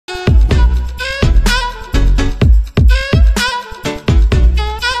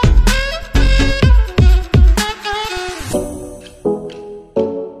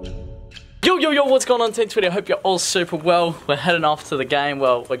going on, Team Twitty? I hope you're all super well. We're heading off to the game.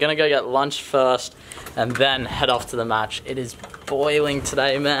 Well, we're going to go get lunch first and then head off to the match. It is boiling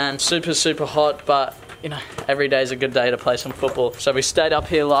today, man. Super, super hot, but you know, every day is a good day to play some football. So we stayed up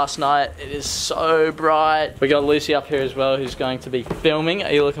here last night. It is so bright. We got Lucy up here as well, who's going to be filming.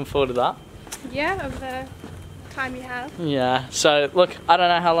 Are you looking forward to that? Yeah, of the time you have. Yeah, so look, I don't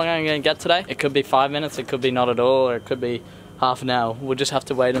know how long I'm going to get today. It could be 5 minutes, it could be not at all, or it could be half an hour. We'll just have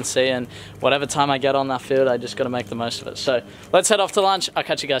to wait and see, and whatever time I get on that field, I just got to make the most of it. So let's head off to lunch. I'll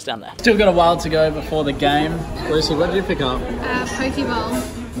catch you guys down there. Still got a while to go before the game. Lucy, what did you pick up?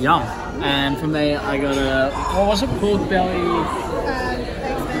 Pokeball. Yum. And from there, I got a, what was it? Pork belly?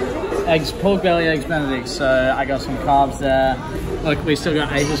 Pork belly, eggs Benedict. So I got some carbs there. Look, we still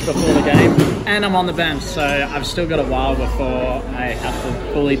got ages before the game, and I'm on the bench, so I've still got a while before I have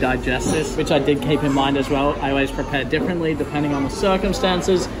to fully digest this, which I did keep in mind as well. I always prepare differently depending on the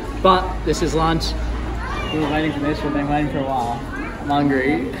circumstances, but this is lunch. We were waiting for this, we've been waiting for a while. I'm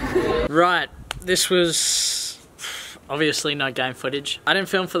hungry. Right, this was obviously no game footage. I didn't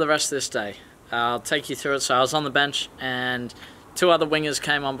film for the rest of this day. I'll take you through it. So I was on the bench, and two other wingers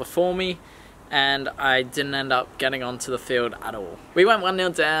came on before me, and I didn't end up getting onto the field at all. We went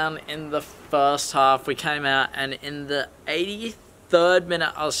 1-0 down in the first half. We came out, and in the 83rd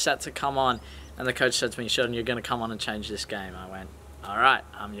minute, I was set to come on, and the coach said to me, "Sheldon, you're going to come on and change this game." I went, "All right,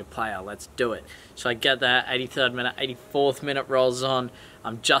 I'm your player, let's do it." So I get there, 83rd minute, 84th minute rolls on.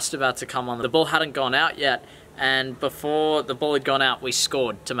 I'm just about to come on. The ball hadn't gone out yet, and before the ball had gone out, we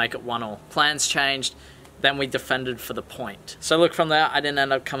scored to make it 1-1. Plans changed. Then we defended for the point. So look, from there, I didn't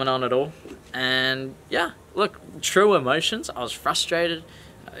end up coming on at all. And yeah, look, true emotions. I was frustrated.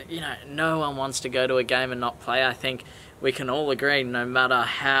 You know, no one wants to go to a game and not play. I think we can all agree, no matter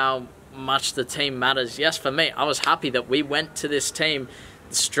how much the team matters. Yes, for me, I was happy that we went to this team,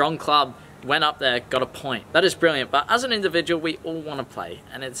 strong club, went up there, got a point. That is brilliant. But as an individual, we all want to play.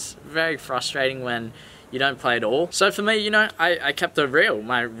 And it's very frustrating when you don't play at all. So for me, you know, I kept it real.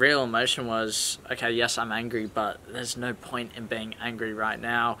 My real emotion was, okay, yes, I'm angry, but there's no point in being angry right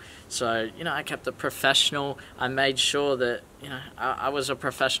now. So, you know, I kept it professional. I made sure that, you know, I was a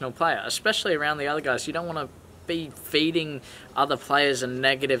professional player, especially around the other guys. You don't want to be feeding other players a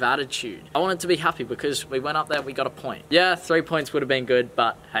negative attitude. I wanted to be happy because we went up there, we got a point. Yeah, 3 points would have been good,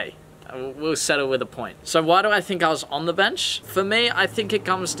 but hey, we'll settle with a point. So why do I think I was on the bench? For me, I think it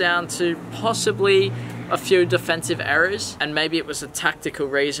comes down to possibly a few defensive errors, and maybe it was a tactical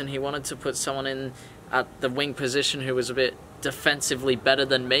reason. He wanted to put someone in at the wing position who was a bit defensively better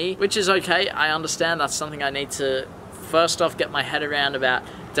than me, which is okay. I understand that's something I need to first off get my head around about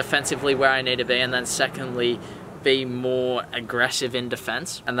defensively where I need to be, and then secondly be more aggressive in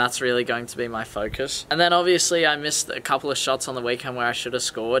defense, and that's really going to be my focus. And then obviously I missed a couple of shots on the weekend where I should have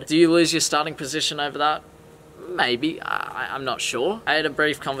scored. Do you lose your starting position over that? Maybe. I'm not sure. I had a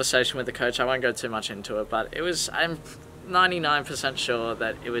brief conversation with the coach. I won't go too much into it, but I'm 99% sure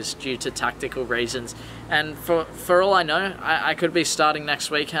that it was due to tactical reasons. And for all I know, I could be starting next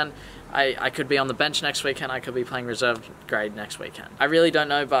weekend. I could be on the bench next weekend. I could be playing reserve grade next weekend. I really don't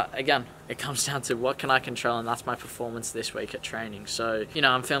know, but again, it comes down to what can I control, and that's my performance this week at training. So, you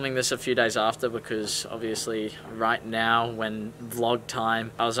know, I'm filming this a few days after because obviously right now, when vlog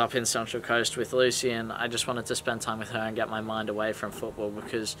time, I was up in Central Coast with Lucy, and I just wanted to spend time with her and get my mind away from football,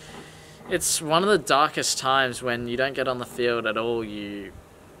 because it's one of the darkest times when you don't get on the field at all. You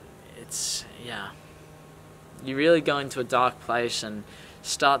really go into a dark place and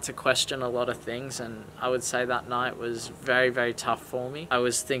start to question a lot of things, and I would say that night was very, very tough for me. I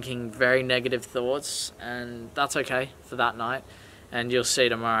was thinking very negative thoughts, and that's okay for that night. And you'll see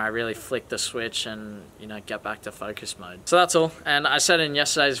tomorrow I really flick the switch and, you know, get back to focus mode. So that's all. And I said in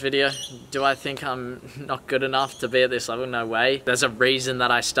yesterday's video, do I think I'm not good enough to be at this level? No way. There's a reason that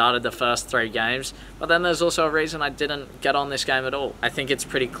I started the first 3 games, but then there's also a reason I didn't get on this game at all. I think it's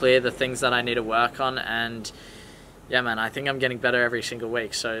pretty clear the things that I need to work on, and yeah, man, I think I'm getting better every single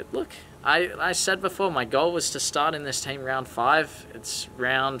week. So look, I said before, my goal was to start in this team round 5. It's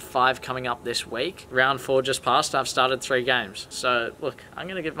round 5 coming up this week. Round 4 just passed. I've started 3 games. So look, I'm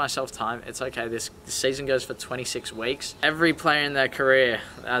going to give myself time. It's okay. This season goes for 26 weeks. Every player in their career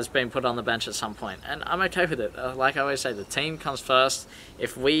has been put on the bench at some point, and I'm okay with it. Like I always say, the team comes first.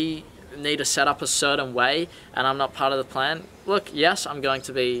 If we need to set up a certain way and I'm not part of the plan, look, yes, I'm going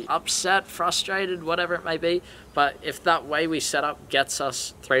to be upset, frustrated, whatever it may be, but if that way we set up gets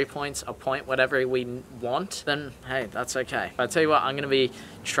us 3 points, a point, whatever we want, then hey, that's okay. But I tell you what, I'm going to be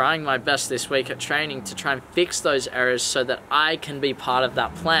trying my best this week at training to try and fix those errors so that I can be part of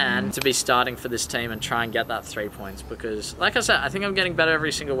that plan to be starting for this team and try and get that 3 points. Because like I said, I think I'm getting better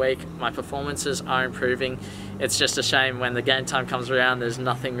every single week. My performances are improving. It's just a shame when the game time comes around, there's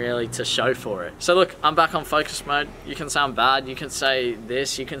nothing really to show for it. So look, I'm back on focus mode. You can say I'm bad, you can say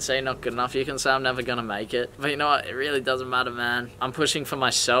this, you can say not good enough, you can say I'm never gonna make it. But you know what, it really doesn't matter, man. I'm pushing for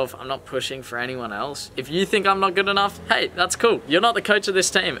myself, I'm not pushing for anyone else. If you think I'm not good enough, hey, that's cool. You're not the coach of this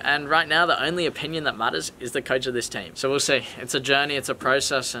team, and right now the only opinion that matters is the coach of this team. So we'll see. It's a journey, it's a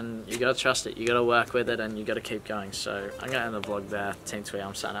process, and you gotta trust it, you gotta work with it, and you gotta keep going. So I'm gonna end the vlog there. Team Twee,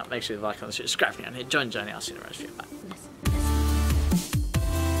 I'm signing out. Make sure you like, comment, subscribe, and hit join the journey. I'll see you in the rest of you. Bye.